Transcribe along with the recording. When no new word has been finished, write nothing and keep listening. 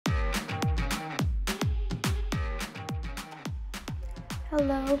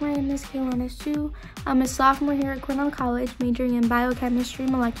Hello, my name is Kaylanna Seu. I'm a sophomore here at Cornell College, majoring in biochemistry,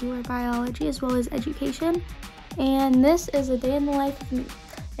 molecular biology, as well as education. And this is a day in the life of me.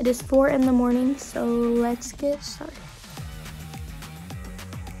 It is 4 in the morning, so let's get started.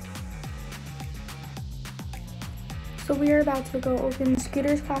 So we are about to go open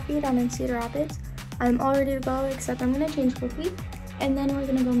Scooter's Coffee down in Cedar Rapids. I'm all ready to go, except I'm gonna change quickly, and then we're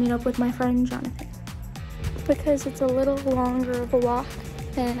gonna go meet up with my friend Jonathan. Because it's a little longer of a walk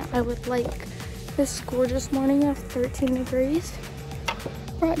than I would like this gorgeous morning of 13 degrees.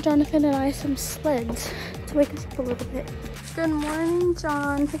 Brought Jonathan and I some sleds to wake us up a little bit. Good morning,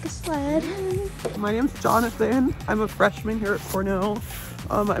 John. Pick a sled. My name's Jonathan. I'm a freshman here at Cornell.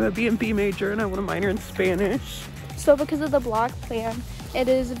 I'm a B&B major and I want to minor in Spanish. So because of the block plan, it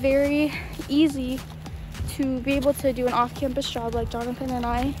is very easy to be able to do an off-campus job like Jonathan and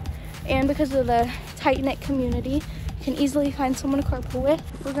I. And because of the tight-knit community, you can easily find someone to carpool with.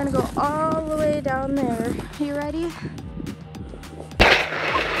 We're gonna go all the way down there. You ready?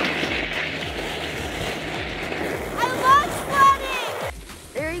 I love sledding!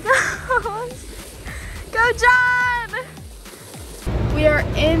 There he goes. Go, John! We are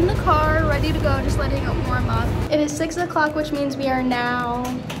in the car, ready to go, just letting it warm up. It is 6 o'clock, which means we are now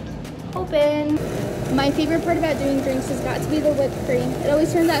open. My favorite part about doing drinks has got to be the whipped cream. It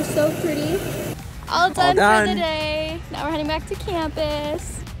always turns out so pretty. All done for the day. Now we're heading back to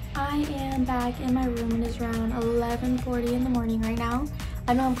campus. I am back in my room. It is around 11:40 in the morning right now.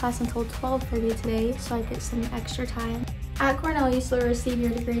 I don't have class until 12:30 today, so I get some extra time. At Cornell, you still receive your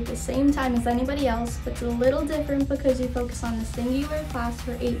degree at the same time as anybody else, but it's a little different because you focus on a singular class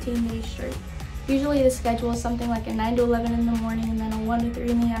for 18 days straight. Usually the schedule is something like a 9 to 11 in the morning and then a 1 to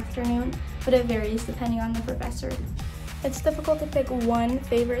 3 in the afternoon, but it varies depending on the professor. It's difficult to pick one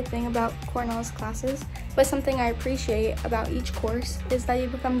favorite thing about Cornell's classes, but something I appreciate about each course is that you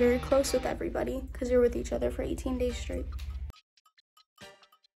become very close with everybody because you're with each other for 18 days straight.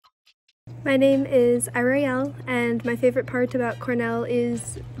 My name is Ariel, and my favorite part about Cornell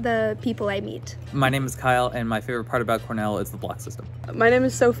is the people I meet. My name is Kyle, and my favorite part about Cornell is the block system. My name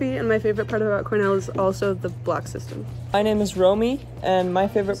is Sophie, and my favorite part about Cornell is also the block system. My name is Romy, and my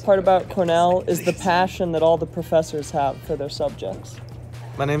favorite part about Cornell is the passion that all the professors have for their subjects.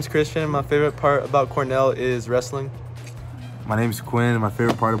 My name's Christian, and my favorite part about Cornell is wrestling. My name's Quinn, and my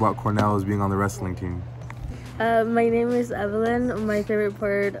favorite part about Cornell is being on the wrestling team. My name is Evelyn. My favorite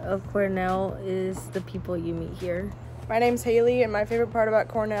part of Cornell is the people you meet here. My name's Haley, and my favorite part about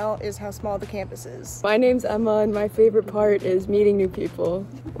Cornell is how small the campus is. My name's Emma, and my favorite part is meeting new people.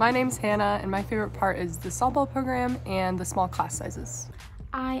 My name's Hannah, and my favorite part is the softball program and the small class sizes.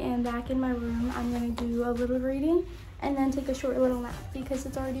 I am back in my room. I'm gonna do a little reading and then take a short little nap because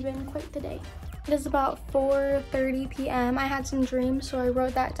it's already been quite the day. It is about 4:30 p.m. I had some dreams, so I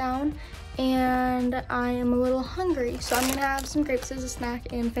wrote that down, and I am a little hungry, so I'm gonna have some grapes as a snack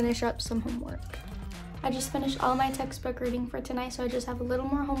and finish up some homework. I just finished all my textbook reading for tonight, so I just have a little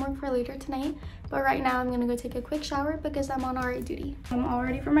more homework for later tonight, but right now I'm gonna go take a quick shower because I'm on RA duty. I'm all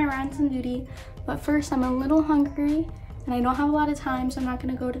ready for my rounds and duty, but first I'm a little hungry, and I don't have a lot of time, so I'm not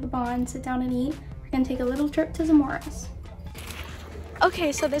gonna go to the bar and sit down and eat. We're gonna take a little trip to Zamora's.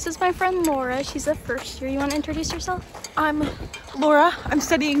 Okay, so this is my friend Laura. She's a first year. You want to introduce yourself? I'm Laura. I'm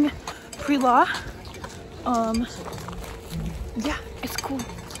studying pre-law. Yeah, it's cool.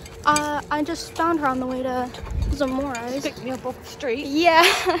 I just found her on the way to Zamora's. Pick me up off the street. Yeah,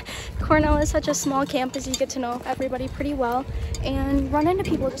 Cornell is such a small campus. You get to know everybody pretty well and run into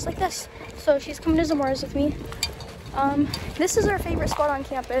people just like this. So she's coming to Zamora's with me. This is our favorite spot on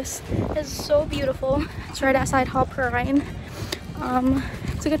campus. It's so beautiful. It's right outside Hall Perrine.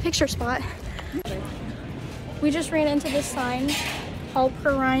 It's a good picture spot. We just ran into this sign, Hall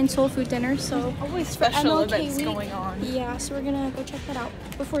Perrine Soul Food Dinner, so always special MLK events week. going on. Yeah, so we're gonna go check that out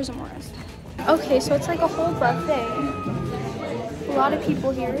before Zamora's. Okay, so it's like a whole buffet. A lot of people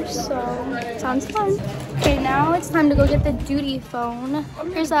here, so sounds fun. Okay, now it's time to go get the duty phone.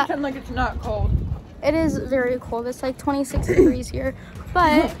 Here's that. Pretend like it's not cold. It is very cold. It's like 26 degrees here,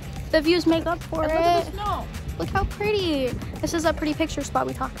 but the views make up for it. Look at the snow. Look how pretty. This is a pretty picture spot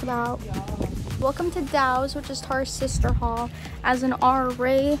we talked about. Welcome to Dow's, which is Tar's sister hall. As an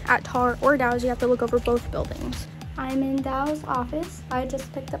RA at Tar or Dow's, you have to look over both buildings. I'm in Dow's office. I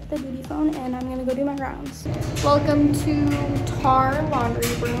just picked up the duty phone and I'm gonna go do my rounds. Welcome to Tar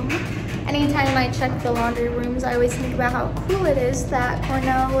laundry room. Anytime I check the laundry rooms, I always think about how cool it is that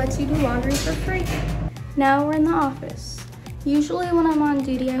Cornell lets you do laundry for free. Now we're in the office. Usually when I'm on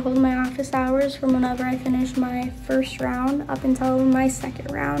duty, I hold my office hours from whenever I finish my first round up until my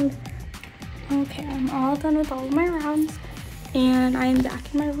second round. Okay, I'm all done with all of my rounds. and I am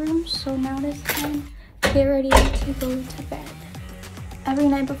back in my room, so now it is time to get ready to go to bed. Every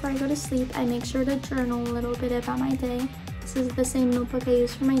night before I go to sleep, I make sure to journal a little bit about my day. This is the same notebook I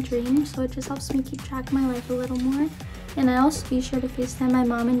use for my dreams, so it just helps me keep track of my life a little more. And I also be sure to FaceTime my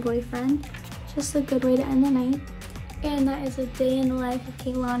mom and boyfriend. Just a good way to end the night. And that is a day in the life of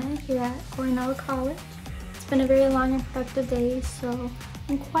Kaylanna here at Cornell College. It's been a very long and productive day, so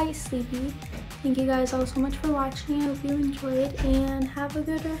I'm quite sleepy. Thank you guys all so much for watching. I hope you enjoyed, and have a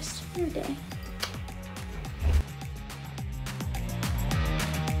good rest of your day.